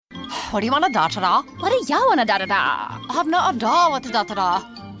What do you want to da-da-da? What do ya wanna da-da-da? I have no idea what to da-da-da.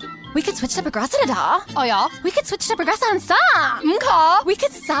 We could switch to Progressa da. Oh, yeah? We could switch to Progressa and sa. Okay. We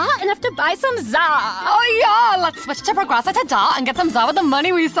could sa enough to buy some za. Oh, yeah. Let's switch to Progressa to da and get some za with the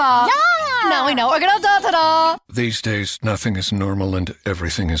money we saw. Yeah. Now we know we're gonna da-da-da. These days, nothing is normal and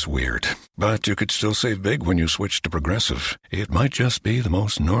everything is weird. But you could still save big when you switch to Progressive. It might just be the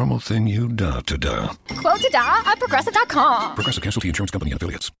most normal thing you da-da-da. Quote to da at Progressive.com. Progressive Casualty Insurance Company and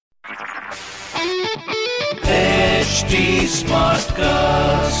Affiliates. HT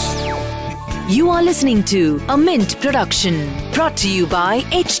Smartcast. You are listening to a Mint production brought to you by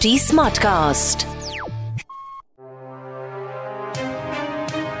HT Smartcast.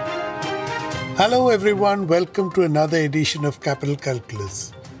 Hello everyone, welcome to another edition of Capital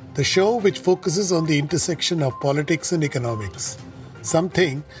Calculus, the show which focuses on the intersection of politics and economics,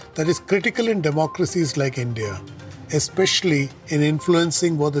 something that is critical in democracies like India, especially in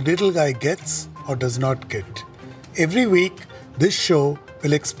influencing what the little guy gets or does not get. Every week, this show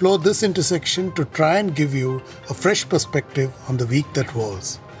will explore this intersection to try and give you a fresh perspective on the week that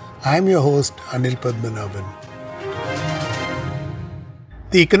was. I am your host, Anil Padmanabhan.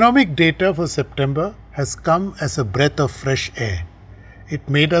 The economic data for September has come as a breath of fresh air. It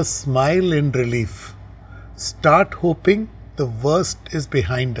made us smile in relief. Start hoping the worst is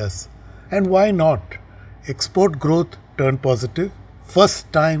behind us. And why not? Export growth turned positive,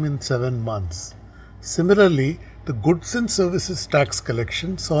 first time in 7 months. Similarly, the goods and services tax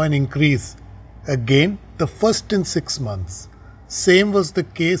collection saw an increase, again the first in 6 months. Same was the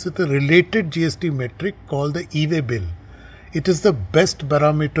case with a related GST metric called the e-way bill. It is the best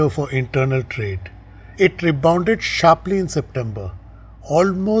barometer for internal trade. It rebounded sharply in September,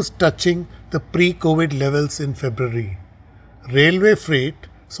 almost touching the pre-COVID levels in February. Railway freight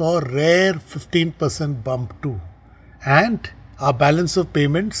saw a rare 15% bump too. And our balance of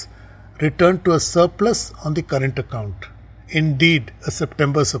payments returned to a surplus on the current account. Indeed, a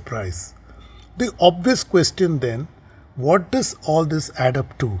September surprise. The obvious question then, what does all this add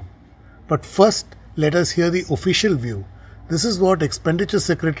up to? But first, let us hear the official view. This is what Expenditure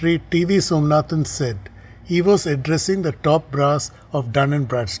Secretary T.V. Somnathan said. He was addressing the top brass of Dun &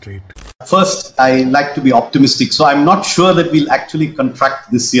 Bradstreet. First, I like to be optimistic. So I'm not sure that we'll actually contract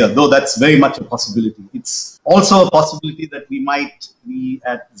this year, though that's very much a possibility. It's also a possibility that we might be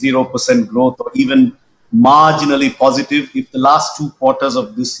at 0% growth or even marginally positive if the last 2 quarters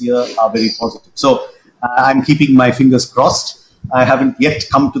of this year are very positive. So I'm keeping my fingers crossed. I haven't yet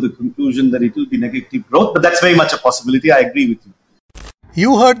come to the conclusion that it will be negative growth, but that's very much a possibility. I agree with you.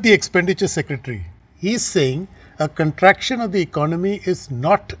 You heard the Expenditure Secretary. He's saying a contraction of the economy is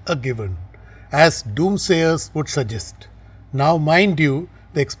not a given, as doomsayers would suggest. Now, mind you,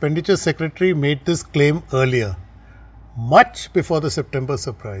 the Expenditure Secretary made this claim earlier, much before the September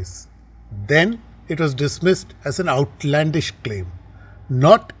surprise. Then it was dismissed as an outlandish claim.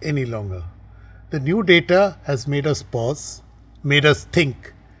 Not any longer. The new data has made us pause, made us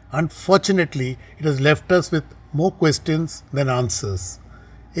think. Unfortunately, it has left us with more questions than answers.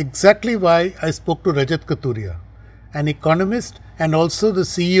 Exactly why I spoke to Rajat Kathuria, an economist and also the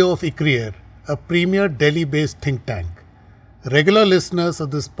CEO of ICRIER, a premier Delhi-based think tank. Regular listeners of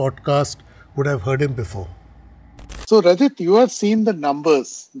this podcast would have heard him before. So Rajat, you have seen the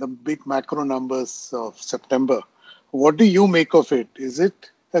numbers, the big macro numbers of September. What do you make of it? Is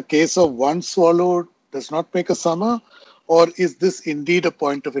it a case of one swallow does not make a summer? Or is this indeed a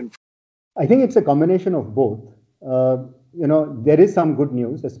point of inflection? I think it's a combination of both. There is some good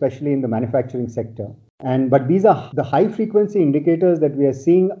news, especially in the manufacturing sector. But these are the high frequency indicators that we are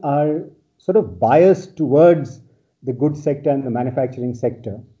seeing are sort of biased towards the goods sector and the manufacturing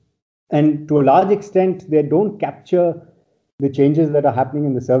sector. And to a large extent, they don't capture the changes that are happening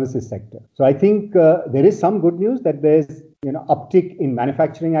in the services sector. So I think there is some good news that there's uptick in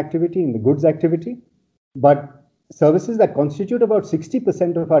manufacturing activity, in the goods activity. But services that constitute about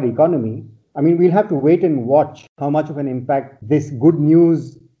 60% of our economy, we'll have to wait and watch how much of an impact this good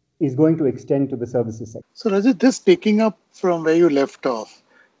news is going to extend to the services sector. So Rajat, just picking up from where you left off.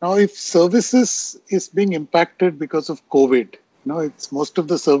 Now, if services is being impacted because of COVID, it's most of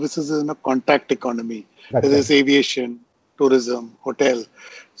the services is in a contact economy. There's aviation, tourism, hotel.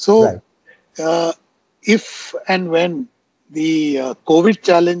 So if and when the COVID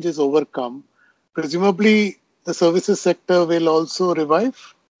challenge is overcome, presumably the services sector will also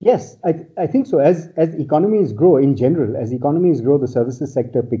revive? Yes, I think so. As economies grow in general, the services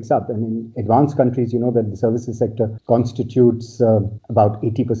sector picks up. And in advanced countries, that the services sector constitutes about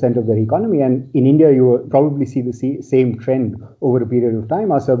 80% of their economy. And in India, you will probably see the same trend over a period of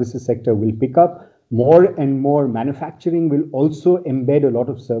time. Our services sector will pick up. more and more manufacturing will also embed a lot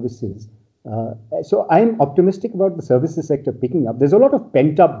of services. So I'm optimistic about the services sector picking up. There's a lot of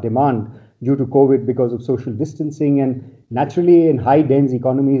pent-up demand due to COVID because of social distancing, and naturally in high-dense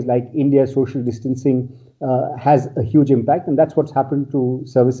economies like India, social distancing has a huge impact, and that's what's happened to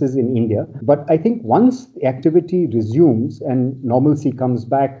services in India. But I think once the activity resumes and normalcy comes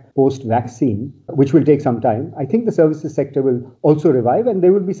back post-vaccine, which will take some time, I think the services sector will also revive, and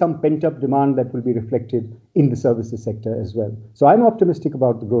there will be some pent-up demand that will be reflected in the services sector as well. So I'm optimistic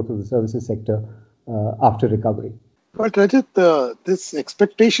about the growth of the services sector after recovery. But Rajat, these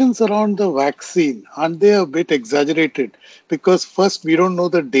expectations around the vaccine, aren't they a bit exaggerated? Because first, we don't know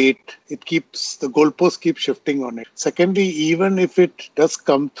the date. The goalposts keep shifting on it. Secondly, even if it does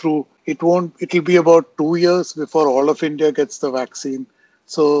come through, it'll be about 2 years before all of India gets the vaccine.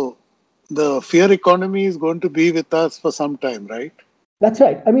 So the fear economy is going to be with us for some time, right? That's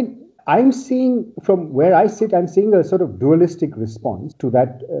right. I mean, I'm seeing from where I sit, I'm seeing a sort of dualistic response to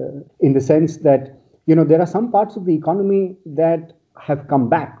that in the sense that, there are some parts of the economy that have come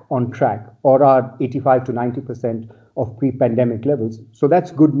back on track or are 85 to 90% of pre-pandemic levels. So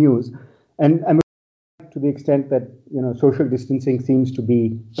that's good news. And I'm to the extent that, social distancing seems to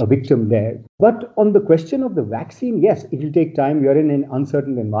be a victim there. But on the question of the vaccine, yes, it will take time. We are in an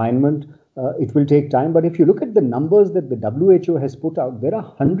uncertain environment. It will take time. But if you look at the numbers that the WHO has put out, there are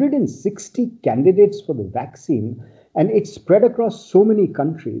 160 candidates for the vaccine. And it's spread across so many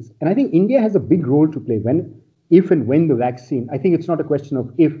countries. And I think India has a big role to play if and when the vaccine, I think it's not a question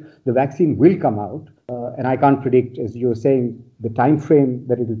of if the vaccine will come out. And I can't predict, as you were saying, the time frame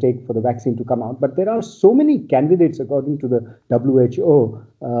that it will take for the vaccine to come out. But there are so many candidates, according to the WHO,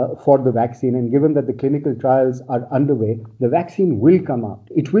 for the vaccine. And given that the clinical trials are underway, the vaccine will come out.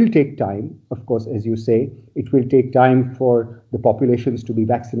 It will take time, of course, as you say. It will take time for the populations to be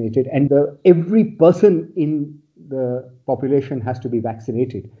vaccinated. And every person in the population has to be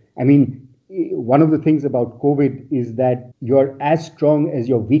vaccinated. I mean, one of the things about COVID is that you're as strong as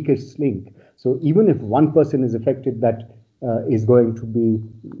your weakest link. So even if one person is affected, that is going to be,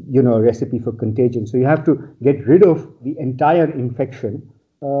 a recipe for contagion. So you have to get rid of the entire infection.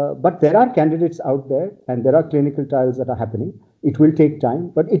 But there are candidates out there and there are clinical trials that are happening. It will take time,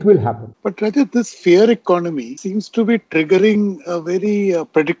 but it will happen. But Rajat, this fear economy seems to be triggering a very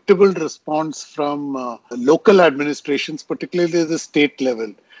predictable response from local administrations, particularly at the state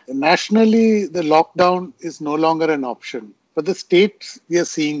level. Nationally, the lockdown is no longer an option. For the states, we are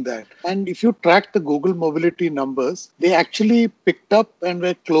seeing that. And if you track the Google mobility numbers, they actually picked up and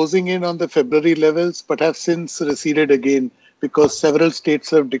were closing in on the February levels, but have since receded again, because several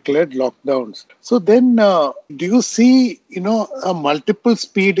states have declared lockdowns. So then, do you see, a multiple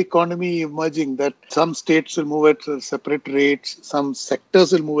speed economy emerging, that some states will move at separate rates, some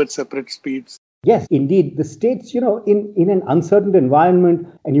sectors will move at separate speeds? Yes, indeed. The states, in an uncertain environment,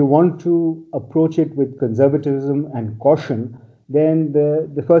 and you want to approach it with conservatism and caution, then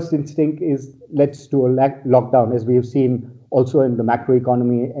the first instinct is let's do a lockdown, as we have seen also in the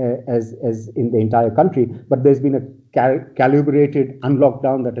macroeconomy as in the entire country. But there's been a calibrated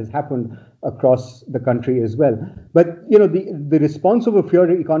unlockdown that has happened across the country as well. But, the response of a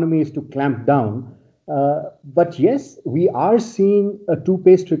fear economy is to clamp down. But yes, we are seeing a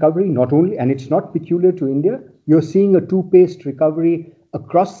two-paced recovery, not only, and it's not peculiar to India, you're seeing a two-paced recovery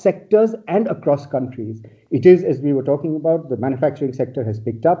across sectors and across countries. It is, as we were talking about, the manufacturing sector has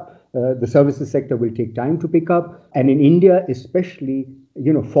picked up, the services sector will take time to pick up, and in India especially,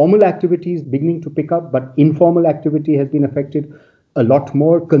 formal activities beginning to pick up, but informal activity has been affected a lot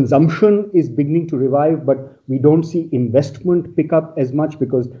more. Consumption is beginning to revive, but we don't see investment pick up as much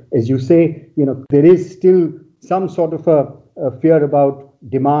because, as you say, there is still some sort of a fear about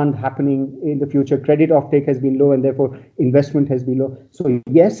demand happening in the future. Credit offtake has been low and therefore investment has been low. So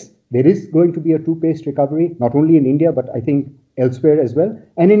yes, there is going to be a two-paced recovery, not only in India, but I think elsewhere as well.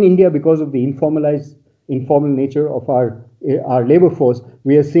 And in India, because of the informal nature of our labor force,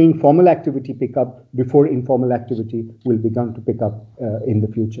 we are seeing formal activity pick up before informal activity will begin to pick up in the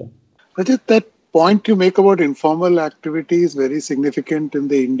future. Rajat, that point you make about informal activity is very significant in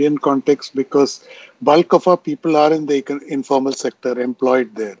the Indian context because bulk of our people are in the informal sector,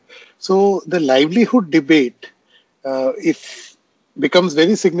 employed there. So the livelihood debate becomes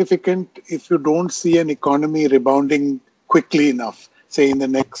very significant if you don't see an economy rebounding quickly enough, say in the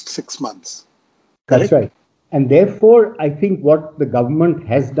next 6 months. Correct? That's right. And therefore, I think what the government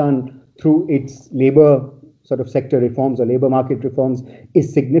has done through its labor sort of sector reforms or labor market reforms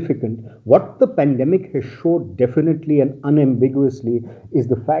is significant. What the pandemic has showed definitely and unambiguously is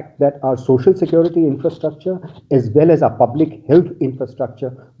the fact that our social security infrastructure as well as our public health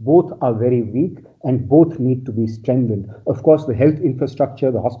infrastructure both are very weak, and both need to be strengthened. Of course, the health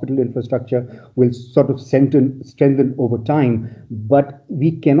infrastructure, the hospital infrastructure will sort of strengthen over time, but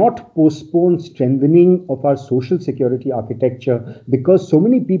we cannot postpone strengthening of our social security architecture because so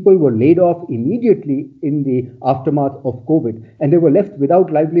many people were laid off immediately in the aftermath of COVID, and they were left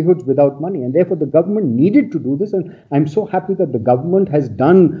without livelihoods, without money, and therefore the government needed to do this. And I'm so happy that the government has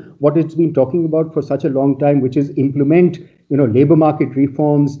done what it's been talking about for such a long time, which is implement labor market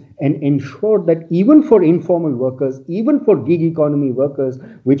reforms and ensure that even for informal workers, even for gig economy workers,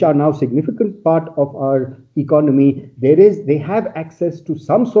 which are now significant part of our economy, they have access to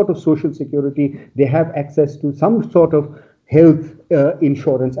some sort of social security, they have access to some sort of health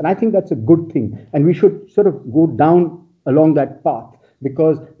insurance. And I think that's a good thing. And we should sort of go down along that path,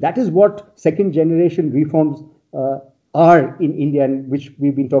 because that is what second generation reforms are in India, and which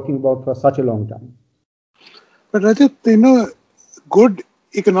we've been talking about for such a long time. But Rajat, good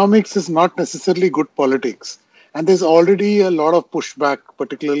economics is not necessarily good politics. And there's already a lot of pushback,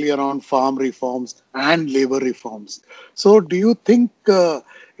 particularly around farm reforms and labor reforms. So do you think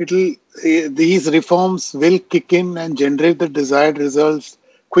these reforms will kick in and generate the desired results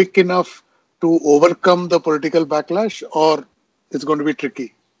quick enough to overcome the political backlash, or it's going to be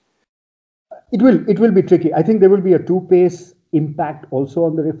tricky? It will be tricky. I think there will be a two-pace impact also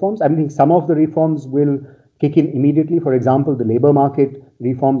on the reforms. I think some of the reforms will kick in immediately. For example, the labor market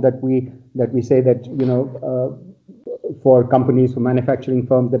reform that we say that, for companies, for manufacturing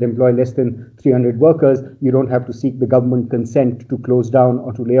firms that employ less than 300 workers, you don't have to seek the government consent to close down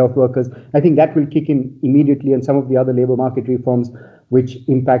or to lay off workers. I think that will kick in immediately, and some of the other labor market reforms which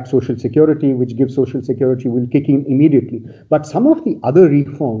impact social security, which give social security, will kick in immediately. But some of the other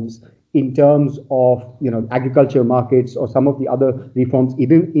reforms in terms of agriculture markets, or some of the other reforms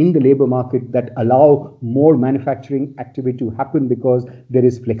even in the labor market that allow more manufacturing activity to happen because there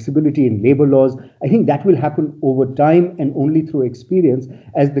is flexibility in labor laws, I think that will happen over time and only through experience,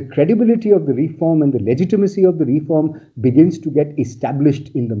 as the credibility of the reform and the legitimacy of the reform begins to get established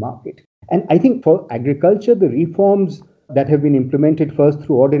in the market. And I think for agriculture, the reforms that have been implemented first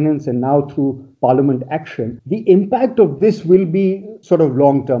through ordinance and now through parliament action, the impact of this will be sort of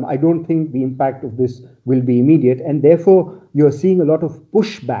long term. I don't think the impact of this will be immediate, and therefore you're seeing a lot of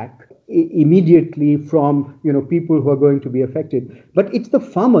pushback immediately from people who are going to be affected. But it's the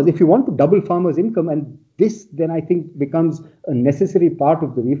farmers. If you want to double farmers' income, and this then I think becomes a necessary part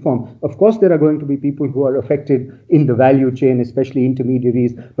of the reform. Of course, there are going to be people who are affected in the value chain, especially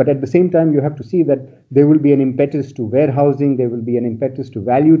intermediaries. But at the same time, you have to see that there will be an impetus to warehousing, there will be an impetus to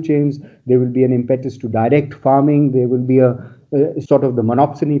value chains, there will be an impetus to direct farming, there will be a sort of the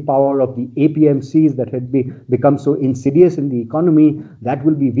monopsony power of the APMCs that had become so insidious in the economy, that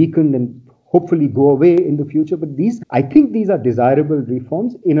will be weakened and hopefully go away in the future. But I think these are desirable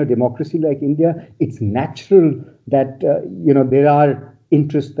reforms. In a democracy like India, it's natural that there are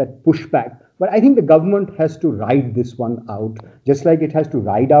interests that push back. But I think the government has to ride this one out, just like it has to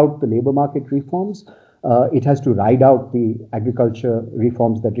ride out the labor market reforms. It has to ride out the agriculture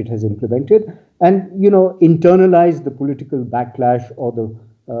reforms that it has implemented, and internalize the political backlash or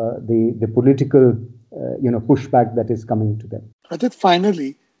the political pushback that is coming to them. Rajat,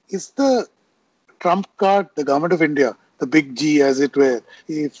 finally, is the trump card the Government of India, the big G as it were?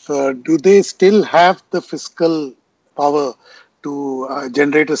 Do they still have the fiscal power to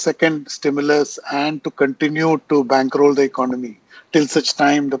generate a second stimulus and to continue to bankroll the economy till such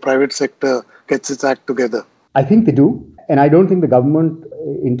time the private sector gets its act together? I think they do. And I don't think the government,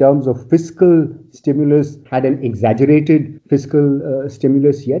 in terms of fiscal stimulus, had an exaggerated fiscal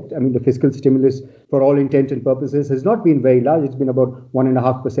stimulus yet. I mean, the fiscal stimulus, for all intent and purposes, has not been very large. It's been about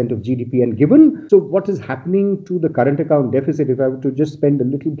 1.5% of GDP. And given what is happening to the current account deficit, if I were to just spend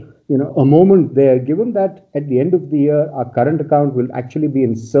a moment there, given that at the end of the year, our current account will actually be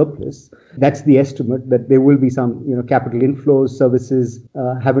in surplus, that's the estimate, that there will be some, capital inflows, services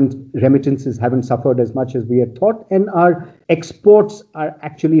remittances haven't suffered as much as we had thought, and our exports are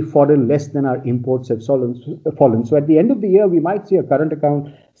actually fallen less than our imports have fallen. So at the end of the year, we might see a current account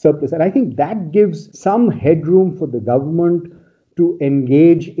surplus. And I think that gives some headroom for the government to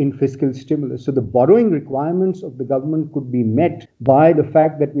engage in fiscal stimulus. So the borrowing requirements of the government could be met by the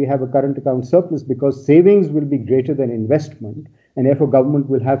fact that we have a current account surplus, because savings will be greater than investment, and therefore government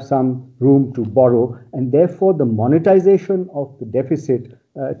will have some room to borrow, and therefore the monetization of the deficit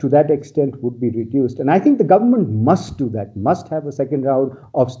to that extent would be reduced. And I think the government must do that, must have a second round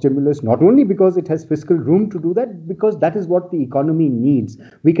of stimulus, not only because it has fiscal room to do that, because that is what the economy needs.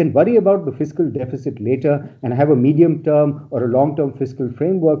 We can worry about the fiscal deficit later and have a medium-term or a long-term fiscal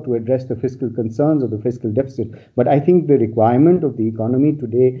framework to address the fiscal concerns of the fiscal deficit. But I think the requirement of the economy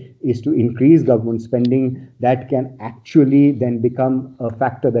today is to increase government spending that can actually then become a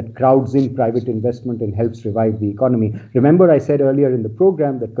factor that crowds in private investment and helps revive the economy. Remember, I said earlier in the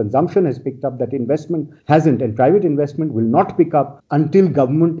program that consumption has picked up, that investment hasn't, and private investment will not pick up until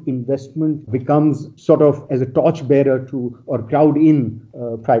government investment becomes sort of as a torchbearer to or crowd in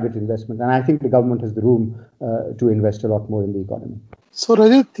private investment. And I think the government has the room to invest a lot more in the economy. So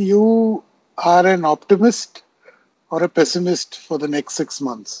Rajat, you are an optimist or a pessimist for the next 6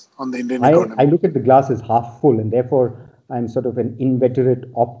 months on the Indian economy? I look at the glass as half full, and therefore I'm sort of an inveterate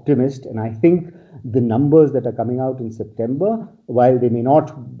optimist. And I think the numbers that are coming out in September, while they may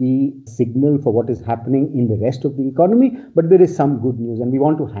not be signal for what is happening in the rest of the economy, but there is some good news, and we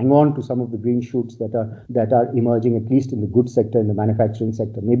want to hang on to some of the green shoots that are emerging, at least in the goods sector, in the manufacturing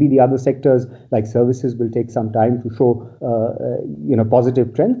sector. Maybe the other sectors like services will take some time to show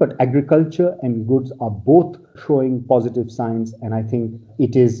positive trends, but agriculture and goods are both showing positive signs, and I think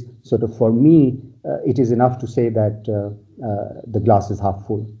it is sort of, for me, it is enough to say that the glass is half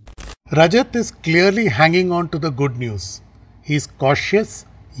full. Rajat is clearly hanging on to the good news. He is cautious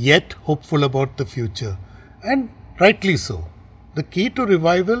yet hopeful about the future, and rightly so. The key to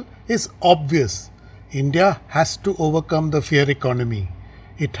revival is obvious. India has to overcome the fear economy.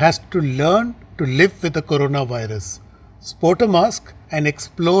 It has to learn to live with the coronavirus, sport a mask and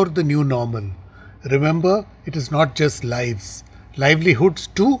explore the new normal. Remember, it is not just lives. Livelihoods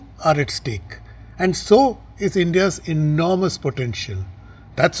too are at stake. And so is India's enormous potential.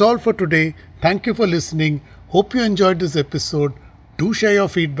 That's all for today. Thank you for listening. Hope you enjoyed this episode. Do share your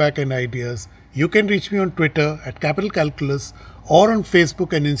feedback and ideas. You can reach me on Twitter at Capital Calculus or on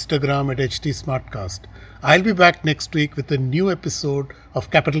Facebook and Instagram at HT Smartcast. I'll be back next week with a new episode of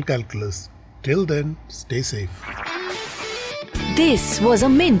Capital Calculus. Till then, stay safe. This was a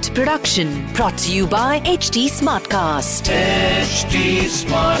Mint production brought to you by HT Smartcast. HT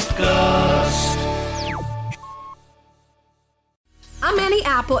Smartcast. I'm Annie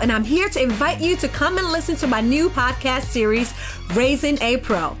Apple, and I'm here to invite you to come and listen to my new podcast series, Raising a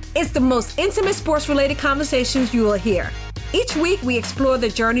Pro. It's the most intimate sports-related conversations you will hear. Each week, we explore the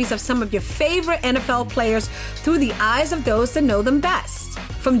journeys of some of your favorite NFL players through the eyes of those that know them best.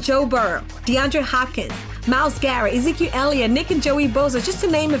 From Joe Burrow, DeAndre Hopkins, Myles Garrett, Ezekiel Elliott, Nick and Joey Bosa, just to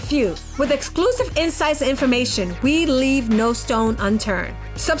name a few. With exclusive insights and information, we leave no stone unturned.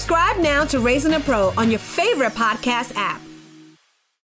 Subscribe now to Raising a Pro on your favorite podcast app.